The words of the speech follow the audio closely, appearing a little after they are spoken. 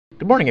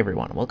Good morning,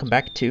 everyone. Welcome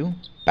back to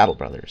Battle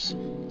Brothers.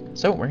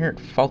 So, we're here at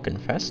Falcon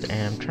Fest,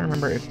 and I'm trying to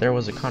remember if there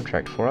was a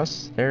contract for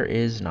us. There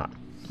is not.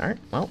 Alright,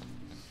 well,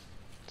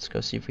 let's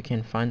go see if we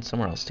can find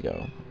somewhere else to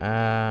go.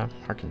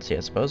 Harken Sea, I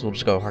suppose. We'll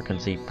just go Harken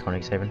Sea,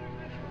 Koningshaven.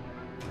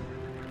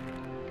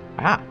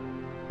 Ah!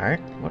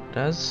 Alright, what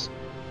does...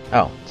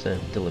 Oh, it's a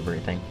delivery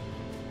thing.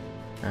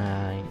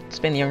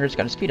 Spain the Younger's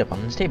got his feet up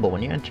on his table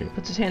when you enter. He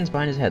puts his hands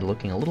behind his head,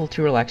 looking a little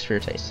too relaxed for your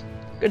taste.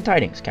 Good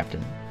tidings,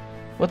 Captain.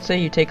 What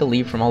say you take a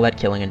leave from all that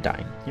killing and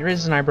dying? He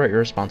raises an eyebrow at your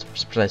response, which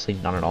is precisely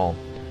none at all.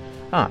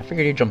 Ah, I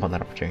figured you'd jump on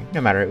that opportunity.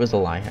 No matter, it was a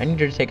lie. I need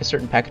you to take a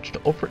certain package to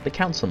Ulfric the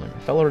Councilman, a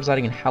fellow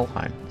residing in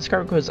Helheim. This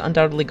cargo has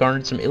undoubtedly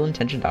garnered some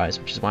ill-intentioned eyes,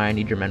 which is why I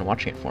need your men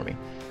watching it for me.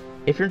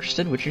 If you're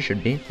interested, which you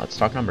should be, let's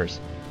talk numbers.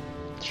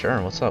 Sure,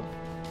 what's up?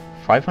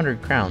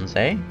 500 crowns,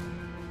 eh?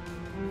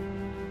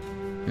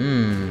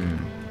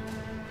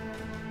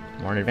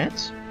 More in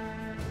advance?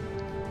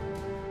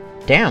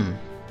 Damn!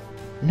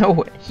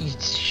 No,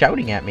 he's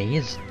shouting at me.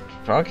 He's...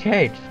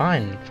 Okay,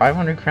 fine.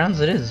 500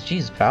 crowns it is.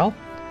 Jeez, pal.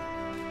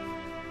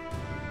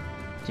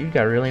 Dude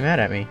got really mad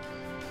at me.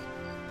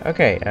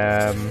 Okay,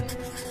 I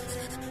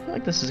feel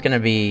like this is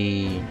gonna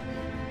be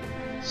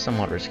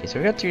somewhat risky. So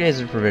we got 2 days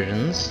of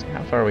provisions.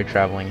 How far are we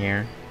traveling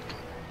here?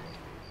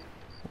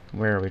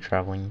 Where are we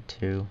traveling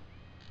to?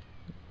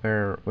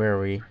 Where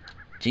are we?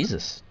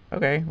 Jesus.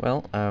 Okay,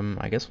 well,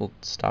 I guess we'll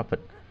stop at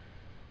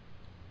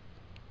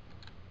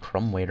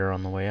Crumwaiter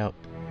on the way up.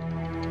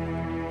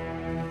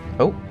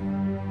 Oh.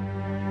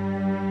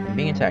 I'm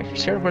being attacked. Your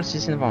scared reports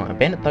seizing the following. A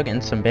bandit thug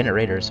and some bandit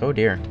raiders. Oh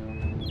dear.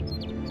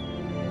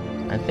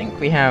 I think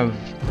we have...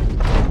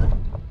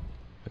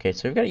 Okay,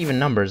 so we've got even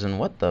numbers, and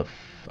what the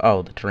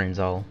oh, the terrain's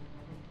all...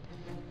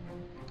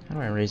 How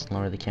do I raise and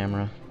lower the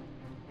camera?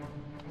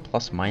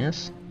 Plus,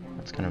 minus?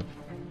 That's kind of...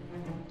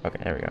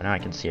 Okay, there we go. Now I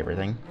can see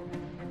everything.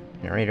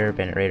 Bandit raider,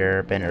 bandit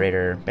raider, bandit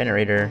raider, bandit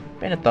raider,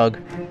 bandit thug,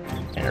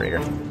 bandit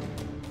raider.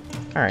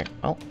 Alright,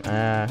 well,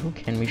 who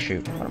can we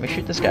shoot? Why don't we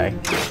shoot this guy?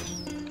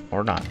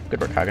 Or not.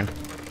 Good work, Hagen.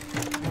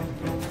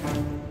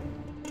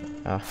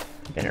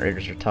 Bandit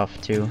raiders are tough,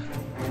 too.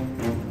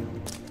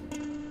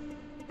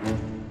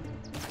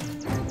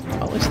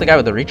 Oh, at least the guy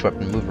with the reach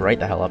weapon moved right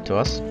the hell up to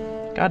us.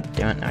 God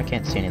damn it, now I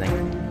can't see anything.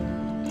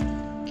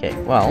 Okay,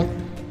 well...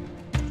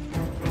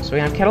 So we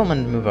have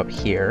Kettleman move up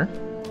here.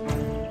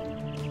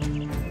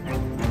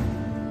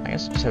 I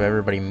guess just have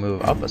everybody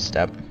move up a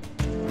step.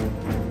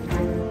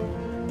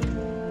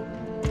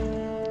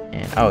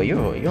 Oh, you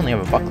only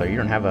have a buckler. You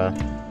don't have a...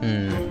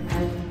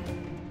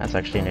 That's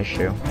actually an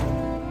issue.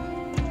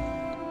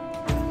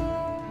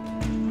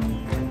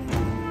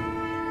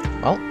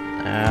 Well,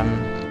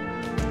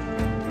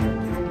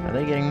 are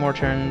they getting more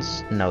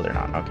turns? No, they're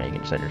not. Okay, you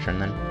can decide your turn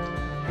then.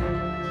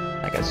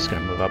 That guy's just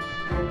gonna move up.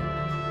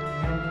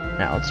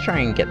 Now, let's try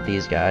and get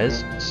these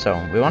guys.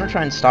 So, we want to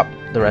try and stop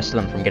the rest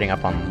of them from getting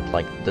up on,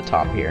 like, the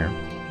top here.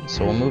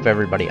 So we'll move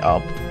everybody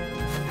up.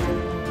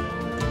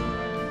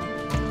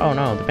 Oh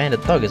no, the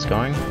bandit thug is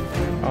going.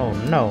 Oh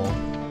no.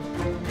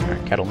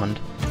 Alright, Kettleman.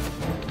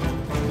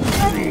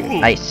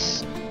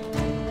 Nice.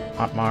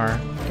 Otmar,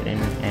 get in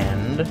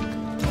and...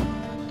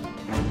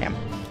 Damn.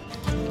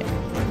 Okay.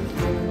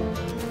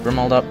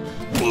 Grimald up.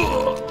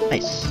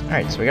 Nice.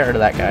 Alright, so we got rid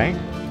of that guy.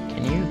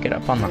 Can you get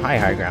up on the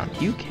high ground?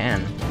 You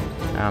can.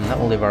 That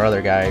will leave our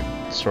other guy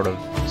sort of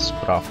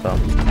split off though.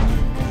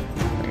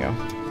 There we go.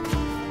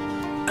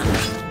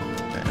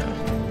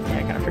 Yeah,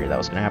 I kind of figured that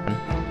was going to happen.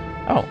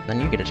 Oh, then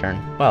you get a turn.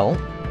 Well,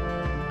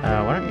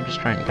 why don't you just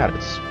try and... God,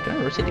 can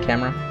I rotate the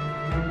camera?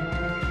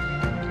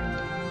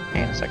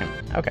 Hang on a second.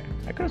 Okay,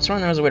 I could have sworn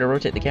there was a way to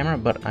rotate the camera,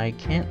 but I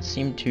can't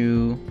seem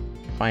to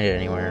find it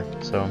anywhere.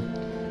 So,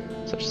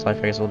 such is life,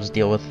 I guess we'll just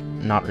deal with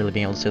not really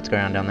being able to see what's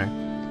going on down there.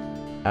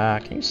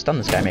 Can you stun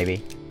this guy,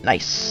 maybe?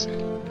 Nice.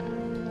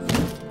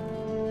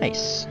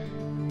 Nice.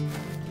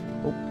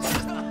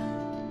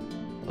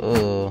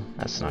 Oh,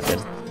 that's not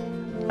good.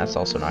 That's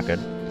also not good.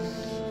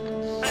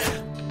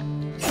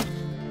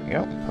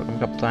 Go. Poke him a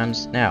couple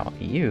times. Now,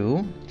 if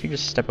you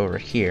just step over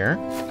here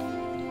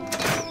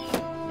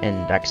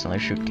and accidentally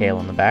shoot Kale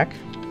in the back.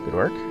 Good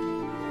work.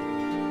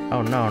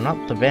 Oh no,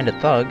 not the bandit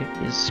thug.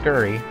 He's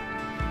scurry.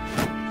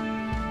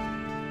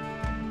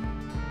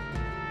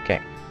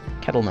 Okay.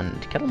 Kettleman.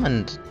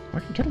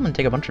 Where did Kettleman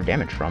take a bunch of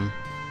damage from?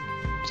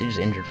 Is he just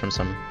injured from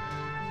some...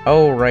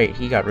 Oh, right.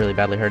 He got really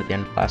badly hurt at the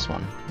end of the last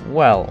one.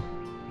 Well.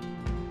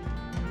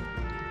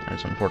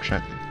 That's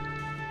unfortunate.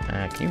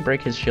 Can you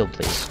break his shield,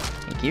 please?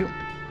 Thank you.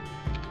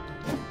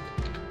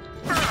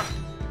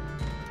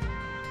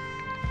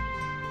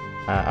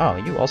 Oh,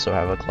 you also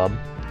have a club.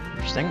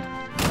 Interesting.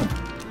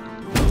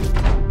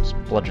 Just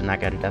bludgeon that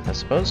guy to death, I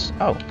suppose.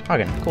 Oh,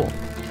 Hagen, cool.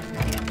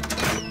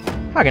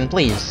 Hagen,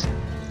 please!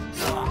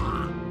 For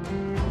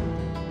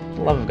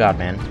the love of God,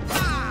 man.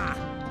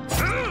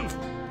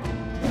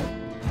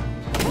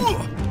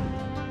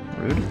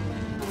 Rude.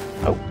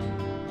 Oh.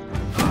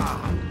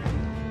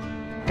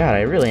 God,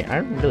 I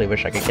really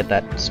wish I could get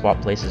that swap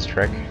places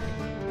trick.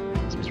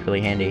 Seems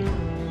really handy.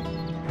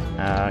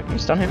 Can you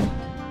stun him?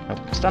 Nope.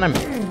 Stun him!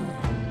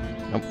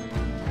 Nope.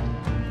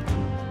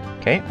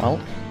 Okay, well,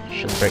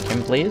 shield break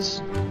him,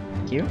 please.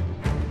 Thank you.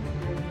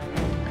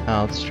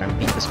 Let's try and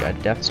beat this guy to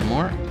death some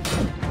more.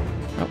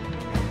 Oh,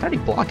 how did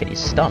he block it? He's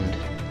stunned.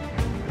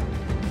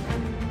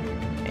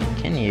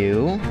 Okay, can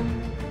you...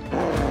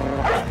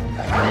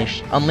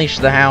 Unleash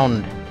the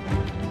hound!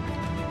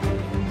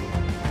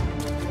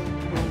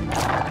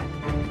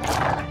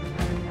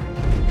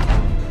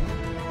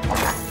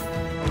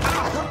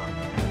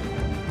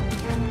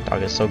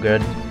 Dog is so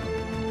good.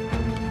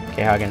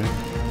 Okay, Hagen.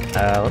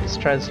 Let's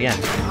try this again.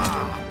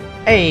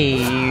 Hey!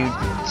 You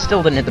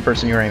still didn't hit the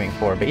person you were aiming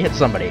for, but you hit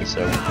somebody,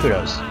 so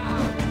kudos.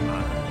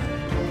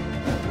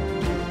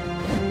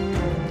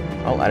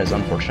 Oh, that is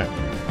unfortunate.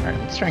 Alright,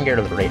 let's try and get rid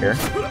of the raider.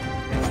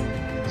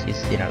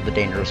 He's, you know, the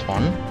dangerous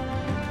one.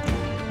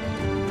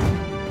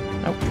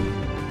 Nope.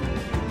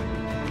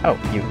 Oh,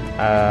 you.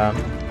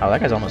 Oh, that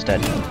guy's almost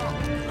dead.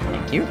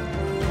 Thank you.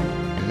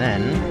 And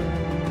then...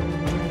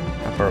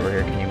 how far over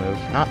here can you move?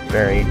 Not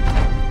very.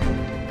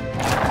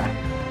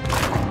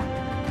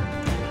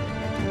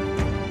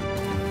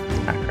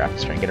 Ah, crap.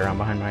 Let's try and get around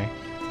behind my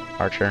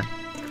archer.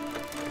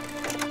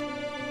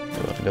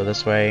 We'll have to go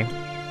this way.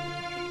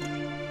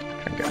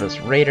 Try and get this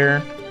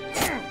raider.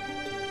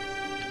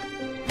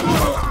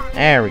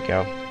 There we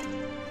go.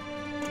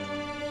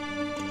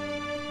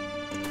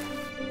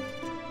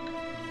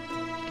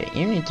 Okay,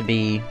 you need to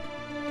be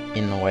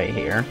in the way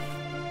here.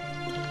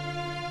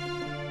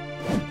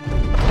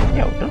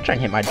 Yo, don't try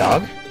and hit my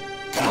dog.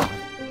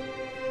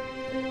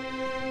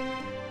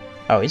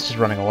 Oh, he's just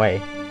running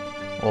away.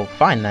 Well,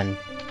 fine then.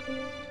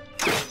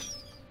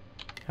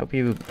 Hope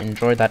you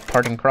enjoyed that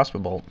parting crossbow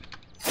bolt.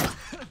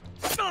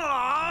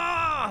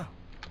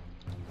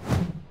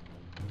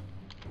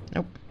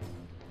 Nope.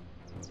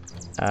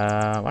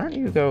 Why don't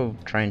you go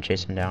try and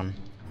chase him down?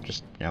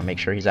 Just, you know, make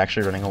sure he's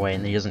actually running away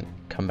and he doesn't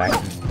come back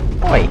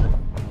and... Oi!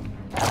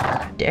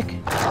 Dick.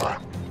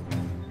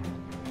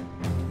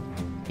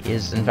 He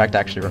is, in fact,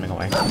 actually running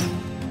away.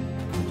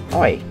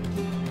 Oi!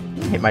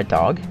 You hit my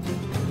dog.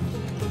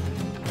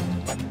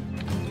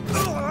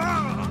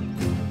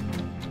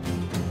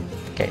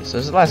 Okay, so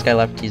there's the last guy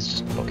left, he's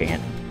just booking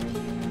it.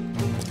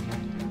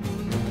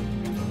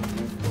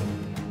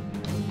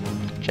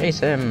 Chase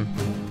him!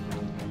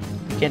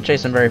 You can't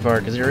chase him very far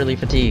because you're really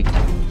fatigued.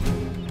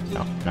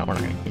 No, we're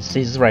not gonna.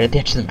 He's right at the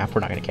edge of the map, we're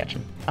not gonna catch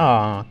him.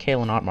 Aw,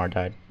 Kale and Otmar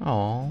died.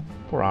 Aw,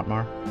 poor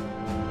Otmar.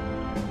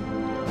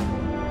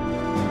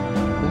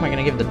 Who am I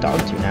gonna give the dog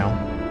to now?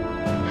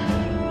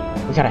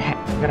 We got a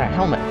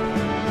helmet.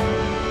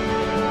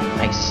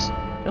 Nice.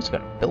 We also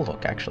got a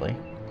billhook, actually.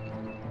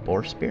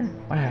 Boar spear?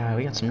 Wow,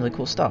 we got some really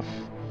cool stuff.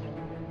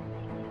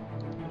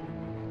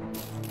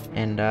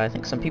 And I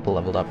think some people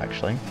leveled up,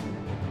 actually.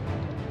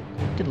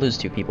 Did lose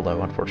 2 people,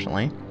 though,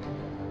 unfortunately.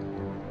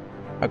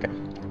 Okay,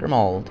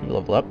 Grimald, you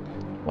level up.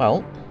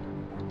 Well,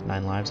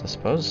 9 lives, I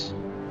suppose.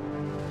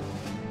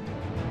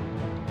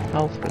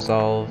 Health,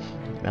 resolve,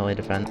 melee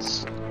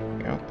defense. There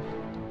we go.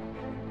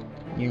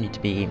 You need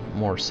to be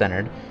more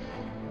centered.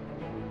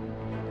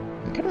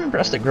 I'm kind of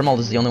impressed that Grimald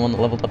is the only one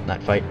that leveled up in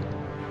that fight.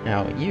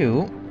 Now,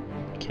 you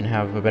can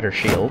have a better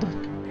shield,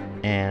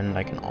 and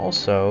I can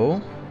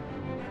also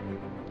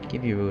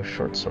give you a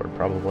short sword,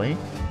 probably.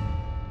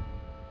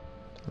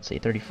 Let's see,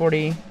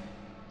 30-40,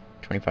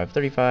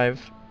 25-35,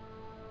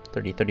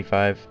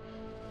 30-35.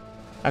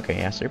 Okay,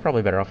 yeah, so you're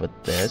probably better off with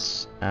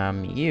this. That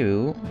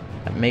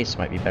mace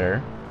might be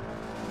better.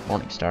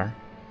 Morningstar.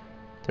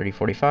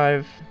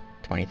 30-45,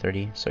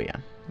 20-30, so yeah,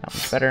 that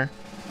one's better.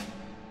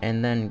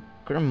 And then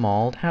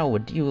Grimald, how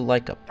would you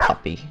like a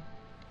puppy?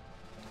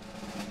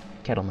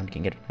 Kettleman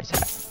can get a nice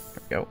hat.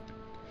 There we go.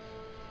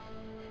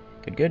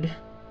 Good.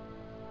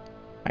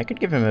 I could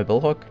give him a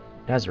billhook.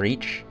 It has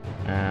reach.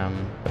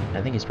 But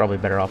I think he's probably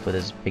better off with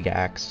his big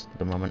axe at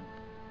the moment.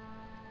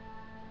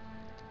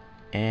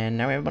 And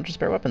now we have a bunch of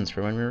spare weapons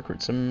for when we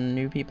recruit some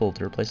new people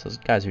to replace those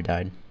guys who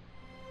died.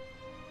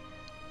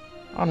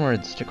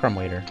 Onwards to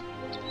Crumwaiter.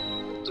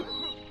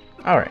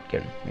 Alright,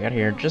 good. We got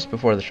here just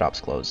before the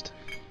shops closed.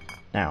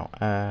 Now,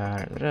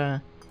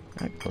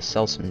 let's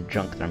sell some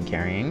junk that I'm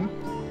carrying.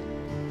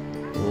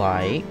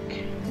 Like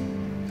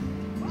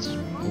these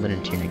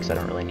linen tunics I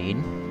don't really need.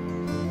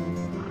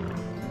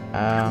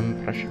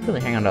 But I should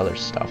really hang on to other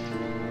stuff.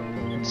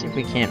 Let's see if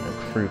we can't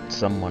recruit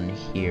someone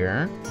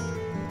here.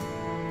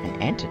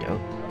 An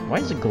antidote? Why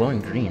is it glowing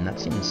green? That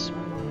seems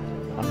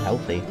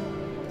unhealthy.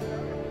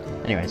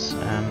 Anyways,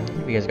 what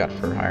have you guys got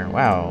for hire?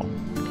 Wow.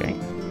 Okay.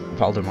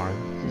 Valdemar.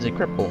 He's a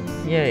cripple.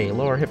 Yay,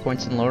 lower hit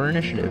points and lower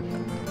initiative.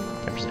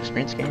 10%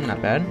 experience gain,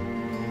 not bad.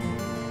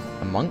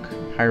 A monk.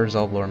 Higher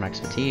resolve, lower max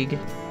fatigue.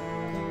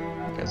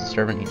 As a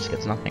servant, he just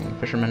gets nothing.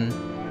 Fisherman.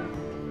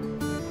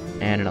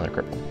 And another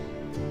cripple.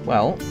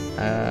 Well,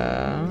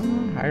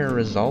 higher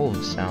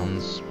resolve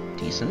sounds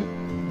decent.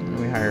 Then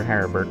we hire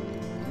Haribert.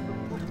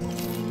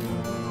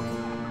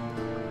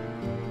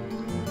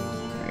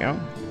 There we go.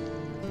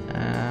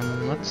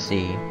 Let's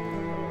see.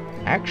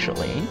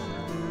 Actually,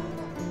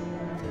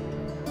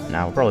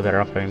 now we're probably better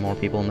off having more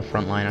people in the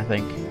front line, I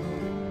think.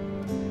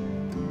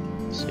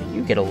 So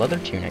you get a leather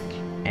tunic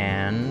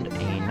and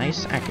a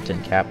nice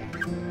Akaton cap.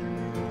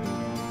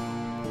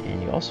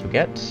 also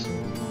get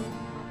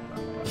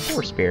a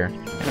war spear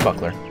and a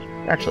buckler.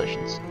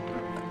 Congratulations.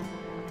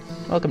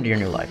 Welcome to your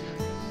new life.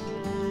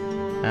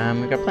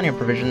 We've got plenty of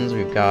provisions,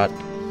 we've got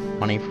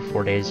money for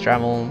 4 days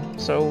travel,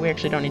 so we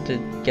actually don't need to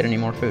get any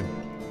more food.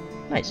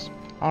 Nice.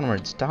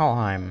 Onwards to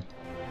Halheim.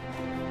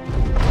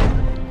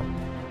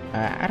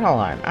 At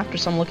Halheim, after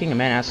some looking, a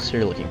man asks who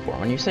you're looking for.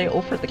 When you say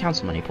Ulfert the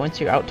councilman, he points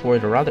you out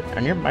toward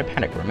a nearby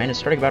paddock where a man is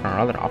starting about on a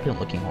rather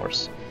opulent-looking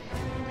horse.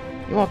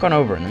 You walk on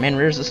over, and the man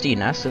rears the steed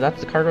and asks if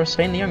that's the cargo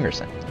Svein the Younger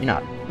sent. You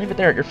nod. Leave it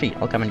there at your feet,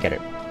 I'll come and get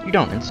it. You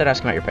don't, instead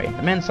ask him about your pay.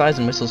 The man sighs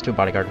and whistles to a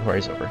bodyguard who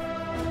hurries over.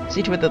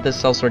 See to it that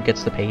this sellsword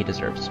gets the pay he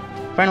deserves.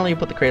 Finally, you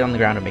put the crate on the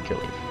ground and make your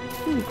leave.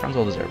 Ooh, crowns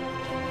well deserved.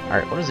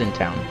 Alright, what is in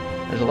town?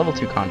 There's a level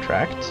 2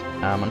 contract.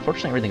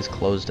 Unfortunately, everything's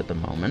closed at the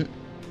moment.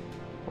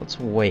 Let's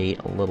wait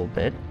a little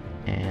bit,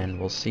 and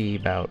we'll see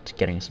about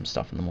getting some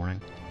stuff in the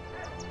morning.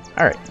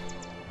 Alright,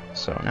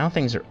 so now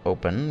things are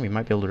open. We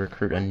might be able to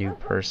recruit a new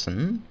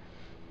person.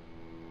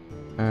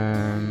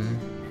 I'm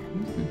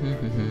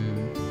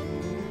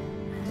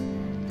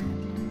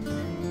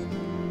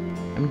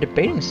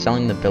debating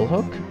selling the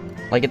Billhook.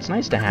 Like, it's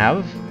nice to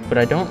have, but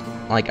I don't,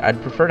 like,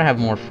 I'd prefer to have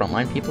more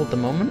frontline people at the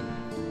moment,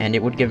 and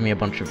it would give me a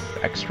bunch of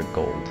extra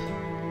gold.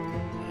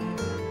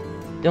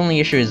 The only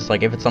issue is,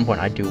 like, if at some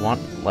point I do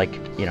want, like,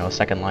 you know, a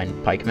second line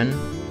pikeman,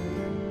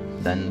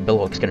 then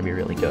Billhook's gonna be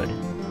really good.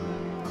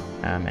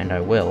 And I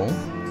will.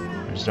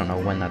 I just don't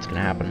know when that's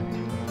gonna happen.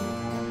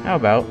 How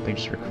about we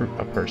just recruit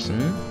a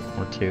person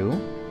or two?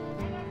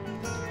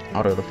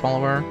 Otto the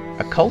Follower.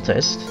 A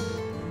cultist?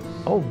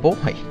 Oh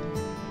boy.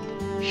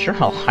 Sure,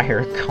 I'll hire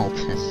a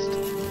cultist.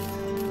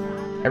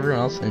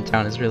 Everyone else in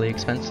town is really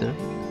expensive.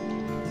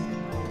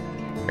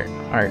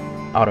 Alright,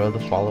 Otto the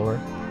Follower.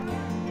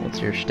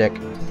 What's your shtick?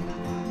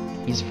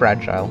 He's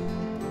fragile.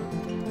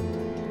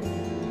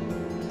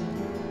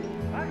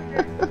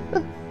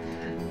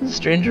 The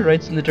stranger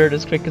writes in the dirt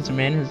as quick as a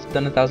man who's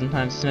done 1,000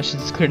 times. As much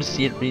as it's clear to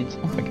see it reads.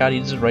 Oh my god,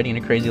 he's just writing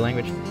in a crazy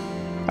language.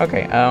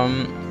 Okay,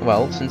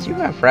 well, since you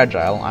have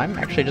fragile, I'm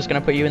actually just gonna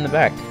put you in the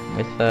back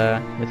with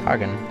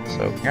Hagen.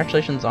 So,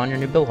 congratulations on your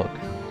new Billhook.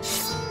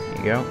 There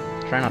you go.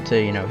 Try not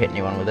to, you know, hit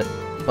anyone with it.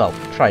 Well,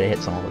 try to hit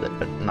someone with it,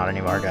 but not any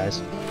of our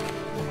guys.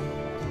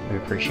 We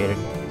appreciate it.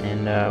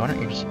 And, why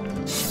don't you just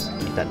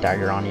get that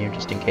dagger on you,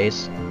 just in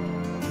case.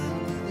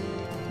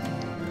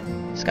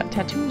 He's got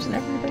tattoos and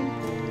everything.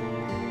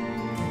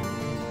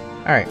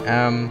 Alright,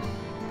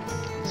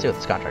 let's see what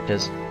this contract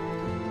is.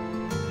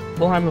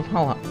 Wilhelm of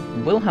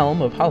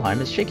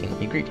Halheim is shaking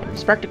when you greet him.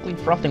 He's practically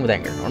frothing with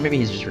anger, or maybe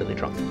he's just really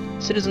drunk.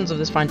 Citizens of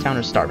this fine town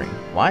are starving.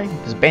 Why?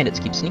 Because bandits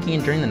keep sneaking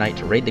in during the night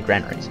to raid the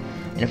granaries,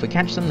 and if we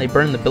catch them, they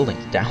burn the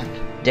buildings down.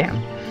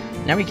 Damn.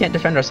 Now we can't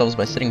defend ourselves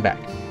by sitting back.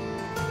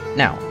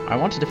 Now, I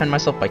want to defend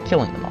myself by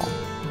killing them all.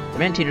 The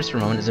man teeters for a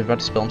moment as if about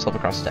to spill himself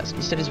across his desk.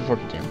 He steadies before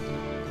continuing.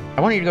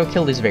 I want you to go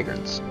kill these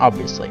vagrants,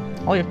 obviously.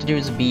 All you have to do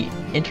is be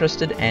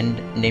interested and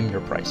name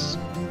your price.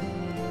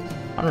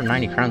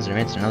 190 crowns in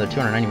advance and another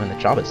 290 when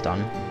the job is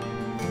done.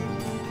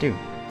 Dude,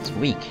 it's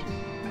weak.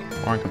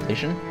 War on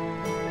completion.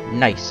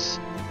 Nice.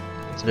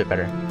 That's a bit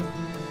better.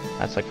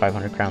 That's like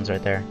 500 crowns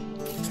right there.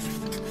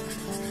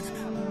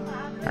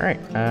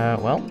 Alright,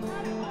 well,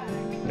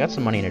 we got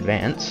some money in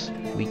advance.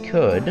 We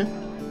could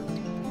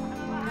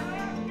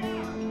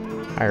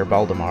hire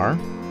Baldemar.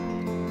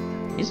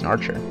 He's an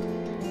archer.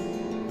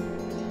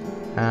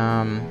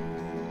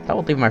 That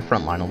would leave my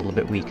front line a little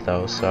bit weak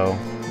though, so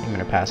I'm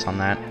gonna pass on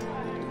that.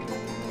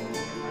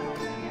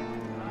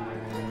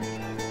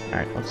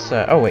 Alright, let's,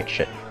 oh wait,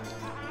 shit.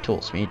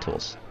 Tools, we need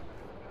tools.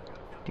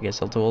 Do you guys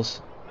sell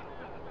tools?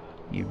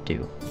 You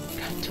do.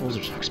 God, tools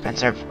are so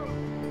expensive.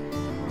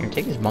 Here,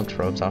 take these monk's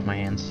robes off my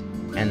hands.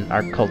 And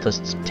our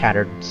cultist's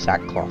tattered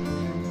sackcloth.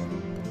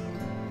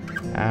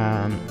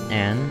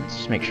 And let's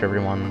just make sure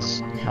everyone's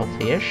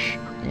healthy-ish.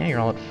 Yeah, you're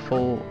all at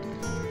full.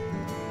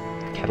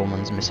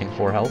 Kettleman's missing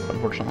 4 health,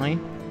 unfortunately.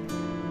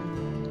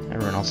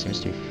 Everyone else seems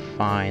to be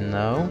fine,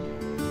 though.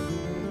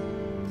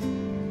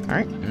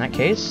 Alright, in that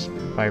case,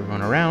 buy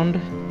everyone around.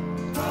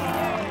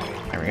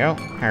 There we go.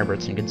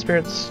 Haribert's in good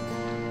spirits.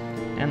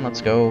 And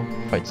let's go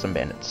fight some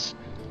bandits.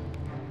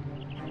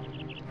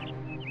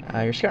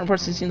 Your scout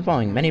reports he's seen the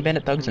following. Many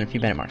bandit thugs and a few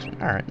bandit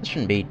marksmen. Alright, this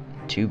shouldn't be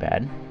too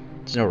bad.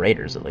 There's no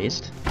raiders, at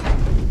least.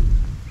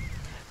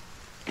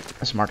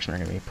 Those marksmen are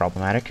going to be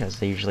problematic, as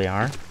they usually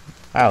are.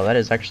 Wow, that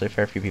is actually a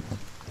fair few people.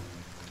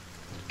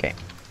 Okay.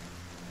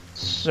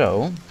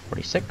 So,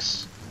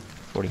 46,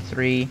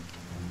 43.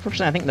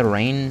 Unfortunately, I think the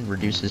rain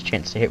reduces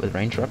chance to hit with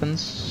ranged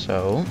weapons,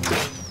 so...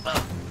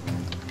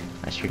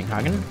 Nice shooting,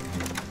 Hagen.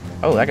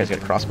 Oh, that guy's got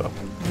a crossbow.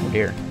 Oh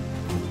dear.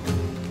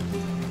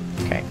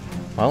 Okay.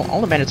 Well,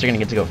 all the bandits are going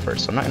to get to go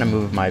first, so I'm not going to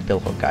move my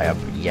Billhook guy up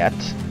yet.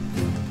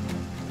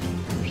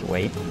 Just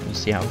wait and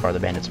see how far the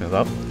bandits move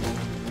up.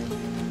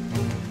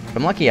 If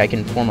I'm lucky, I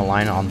can form a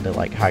line on the,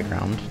 like, high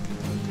ground.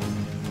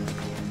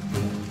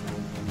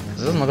 It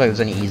doesn't look like there's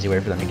any easy way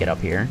for them to get up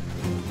here.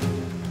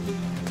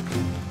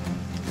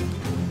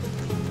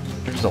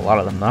 There's a lot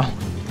of them, though.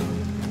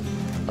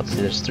 Let's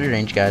see, there's 3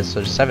 range guys, so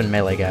there's 7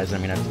 melee guys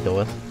I'm gonna have to deal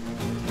with.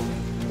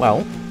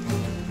 Well,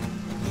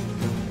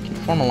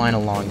 form a line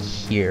along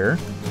here,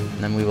 and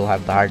then we will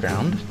have the high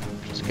ground,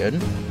 which is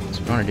good.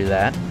 So we want to do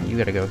that. You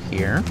gotta go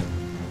here.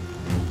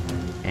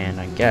 And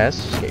I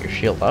guess, just get your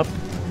shield up.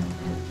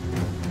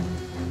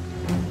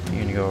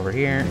 You're gonna go over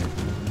here.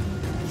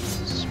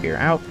 Spear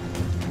out.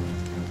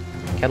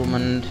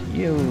 Kettleman,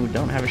 you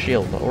don't have a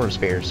shield or a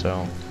spear,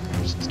 so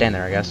just stand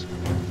there, I guess.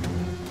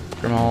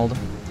 Grimald,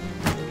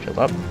 shield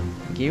up.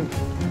 Thank you.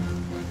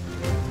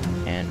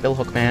 And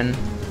Billhook man.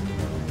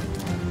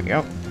 There we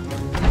go.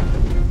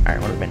 Alright,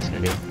 what are the bandits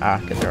gonna do? Ah,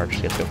 get their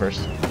archers to go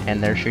first.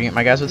 And they're shooting at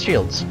my guys with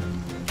shields.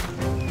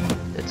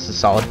 It's a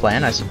solid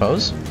plan, I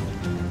suppose.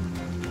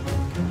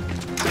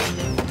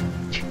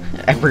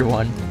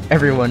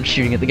 Everyone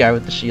shooting at the guy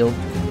with the shield.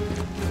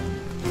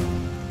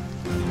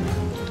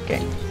 Okay.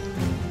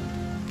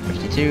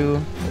 52,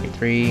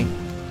 53,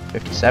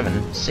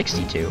 57,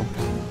 62,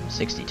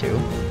 62,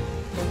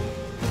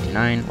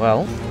 59,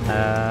 well,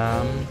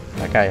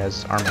 that guy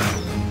has armor.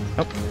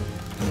 Nope.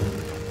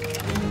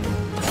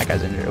 That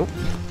guy's injured. Oh.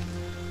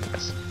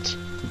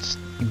 Just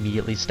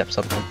immediately steps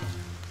up.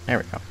 There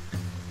we go.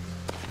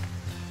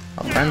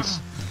 Well, friends.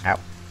 Ow.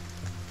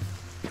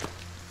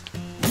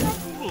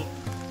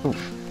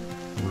 Oof.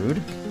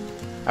 Rude.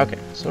 Okay,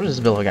 so what does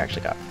this Billhook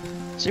actually got?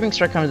 Assuming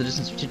strike comes at a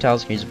distance of 2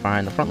 tiles, can use it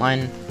behind the front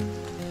line.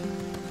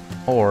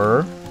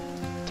 Or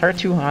target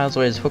 2 miles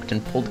away is hooked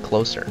and pulled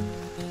closer.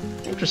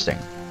 Interesting.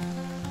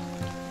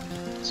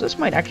 So this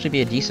might actually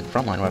be a decent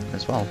frontline weapon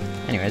as well.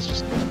 Anyways,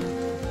 just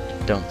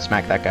don't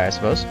smack that guy, I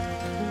suppose.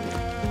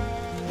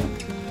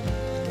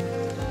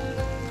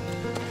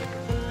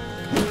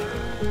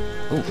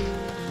 Oof.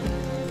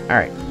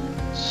 Alright.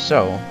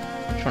 So,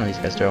 which one of these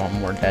guys do I want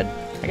more dead?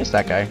 I guess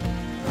that guy.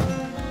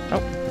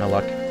 Oh, no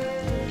luck.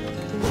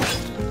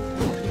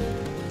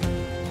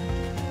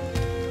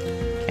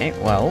 Okay,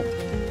 well.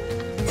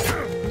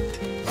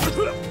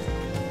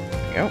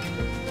 There we go.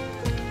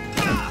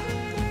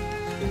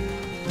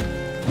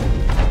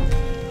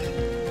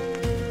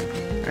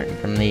 Alright,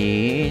 from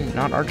the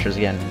not archers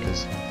again,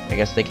 because I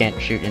guess they can't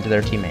shoot into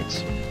their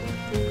teammates.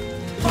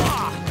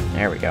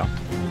 There we go.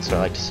 That's what I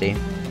like to see.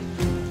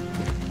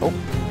 Oh,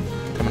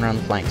 coming around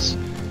the flanks.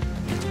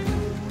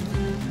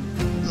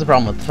 This is the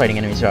problem with fighting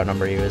enemies who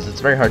outnumber you, is it's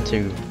very hard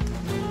to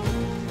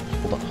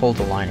hold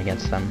the line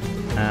against them.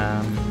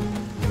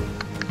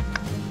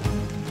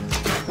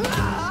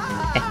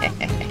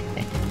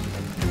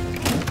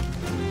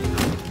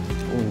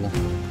 Ooh.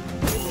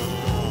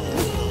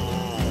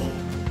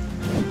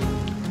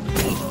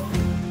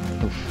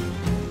 Oof.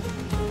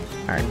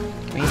 Alright,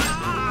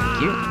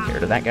 thank you. Get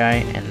rid of that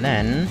guy, and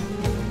then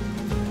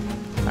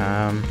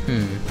I'm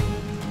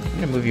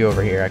gonna move you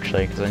over here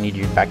actually, because I need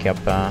you to back up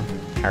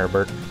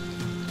Haribert.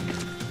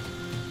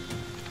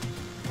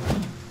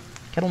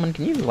 Kettleman,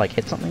 can you like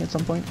hit something at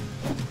some point?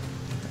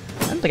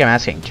 I don't think I'm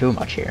asking too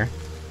much here.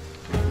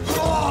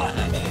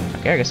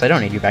 Okay, I guess I don't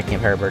need you backing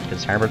up Haribert,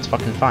 because Haribert's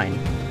fucking fine.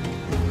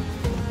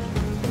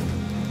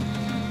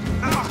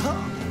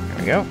 There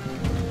we go.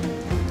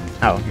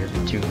 Oh, you're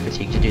too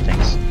fatigued to do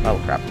things.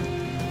 Oh, crap.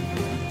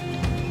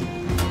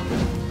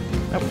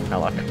 Nope, no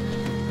luck.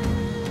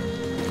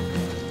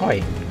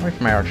 Oi, away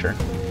from my archer.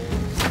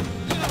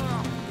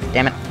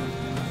 Damn it.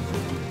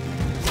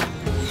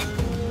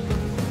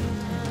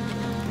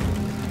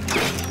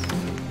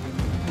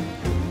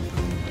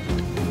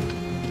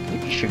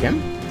 Can you shoot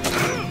him?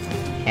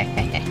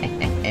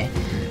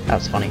 That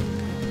was funny.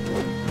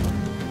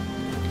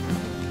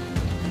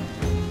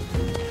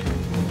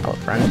 Hello,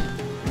 friend.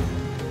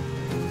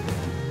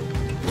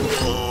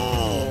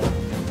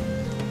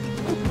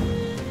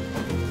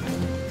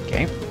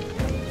 Okay.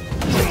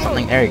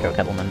 Something. There you go,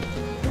 Kettleman.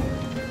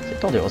 I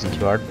told you it wasn't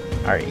too hard.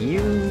 Alright,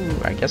 you,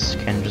 I guess,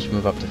 can just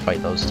move up to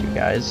fight those two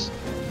guys.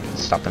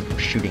 Stop them from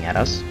shooting at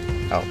us.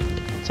 Oh,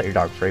 set your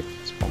dog free.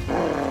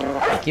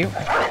 Thank you.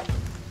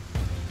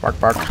 Bark,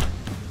 bark.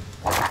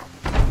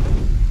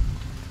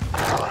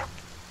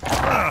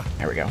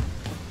 There we go.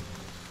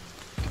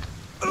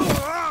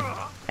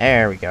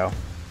 There we go.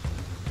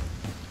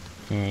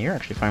 Yeah, you're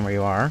actually fine where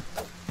you are.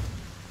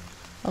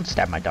 Don't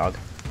stab my dog.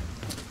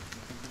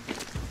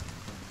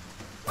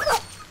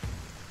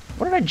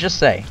 What did I just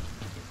say?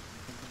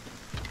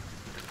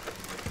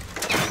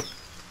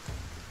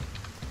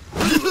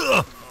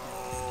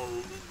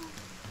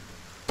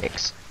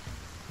 Dicks.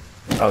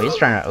 Oh, he's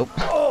trying to...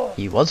 Oh,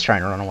 he was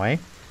trying to run away.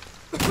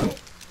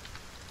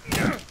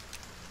 Okay,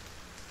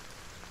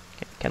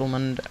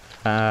 Kettleman,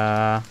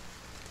 I'm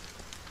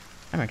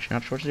actually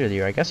not sure what to do with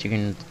you. I guess you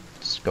can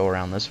just go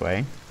around this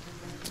way.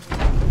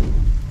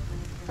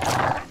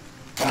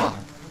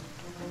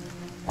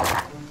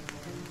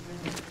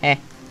 Eh.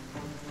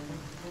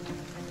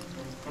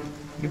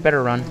 You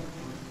better run.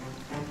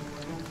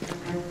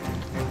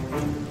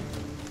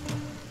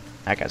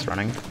 That guy's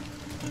running.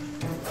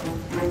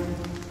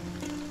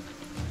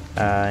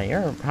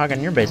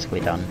 You're basically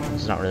done.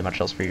 There's not really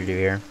much else for you to do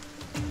here.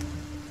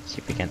 See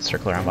if we can't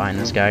circle around behind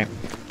this guy.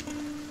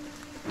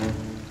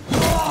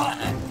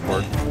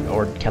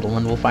 Or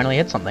Kettleman will finally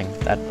hit something.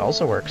 That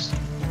also works.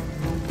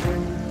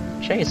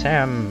 Chase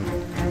him!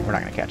 We're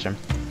not gonna catch him.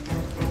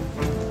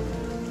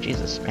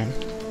 Jesus, man.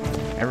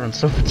 Everyone's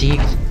so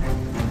fatigued.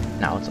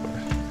 Now it's over.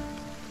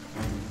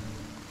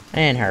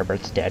 And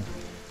Haribert's dead.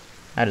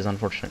 That is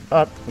unfortunate,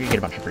 but we get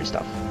a bunch of free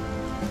stuff.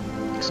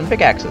 Some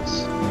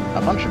pickaxes.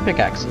 A bunch of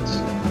pickaxes.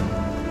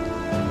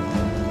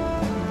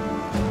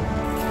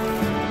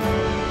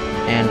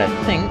 And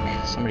I think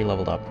somebody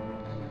leveled up.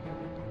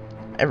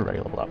 Everybody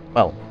leveled up.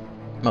 Well,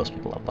 most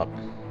people leveled up.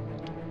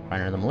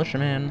 Reiner the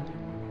Militiaman.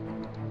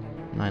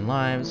 9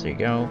 lives, there you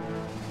go.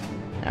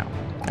 Now,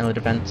 melee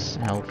defense,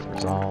 health,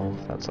 resolve,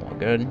 that's all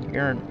good.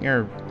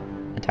 Your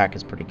attack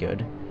is pretty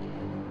good.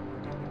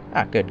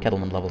 Ah, good,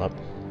 Kettleman leveled up.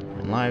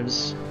 9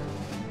 lives.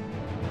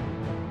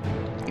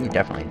 You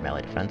definitely need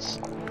melee defense.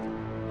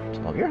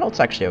 So your health's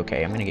actually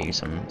okay. I'm gonna get you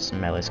some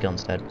melee skill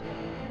instead.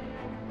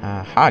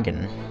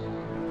 Hagen.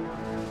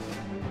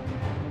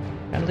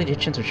 Penalty to hit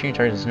chance of shooting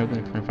targets with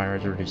no point fire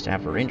is reduced to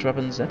half for ranged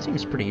weapons. That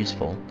seems pretty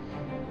useful.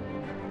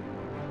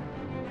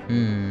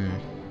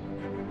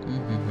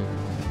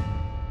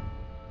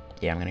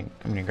 Yeah, I'm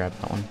gonna grab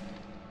that one.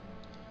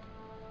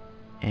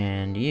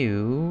 And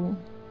you,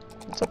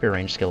 let's up your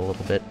range skill a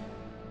little bit.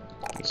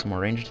 Get some more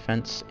range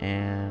defense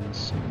and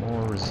some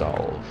more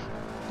resolve.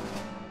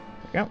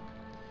 There we go.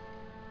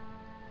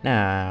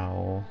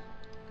 Now,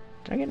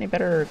 did I get any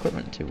better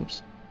equipment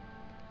tubes?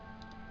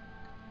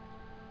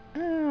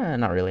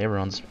 Not really.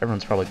 Everyone's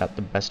probably got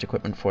the best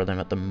equipment for them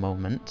at the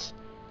moment.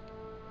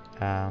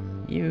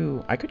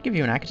 I could give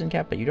you an Akaton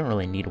cap, but you don't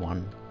really need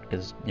one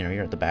because you know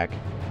you're at the back.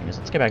 Anyways,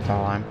 let's get back to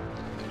Valheim.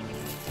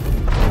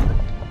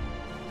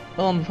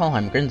 Willem of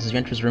Valheim grins as you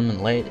enter his room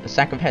and lay a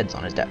sacked head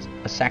on his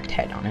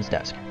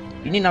desk.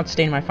 You need not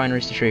stay in my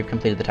fineries to show you've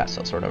completed the test,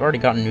 Sellsword. I've already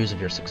gotten news of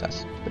your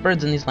success. The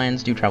birds in these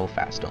lands do travel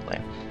fast, don't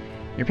they?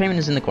 Your payment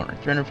is in the corner.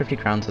 350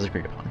 crowns as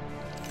agreed upon.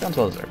 Sounds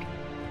well deserved.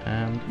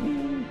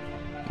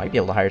 Might be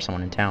able to hire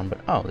someone in town, but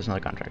oh, there's another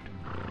contract.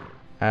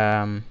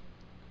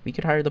 We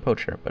could hire the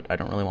poacher, but I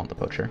don't really want the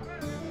poacher.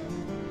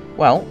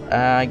 Well,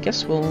 I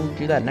guess we'll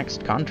do that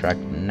next contract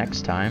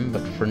next time,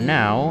 but for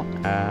now,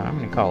 I'm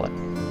gonna call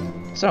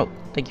it. So,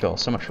 thank you all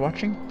so much for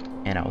watching,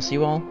 and I will see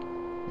you all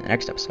in the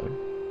next episode.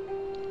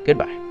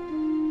 Goodbye.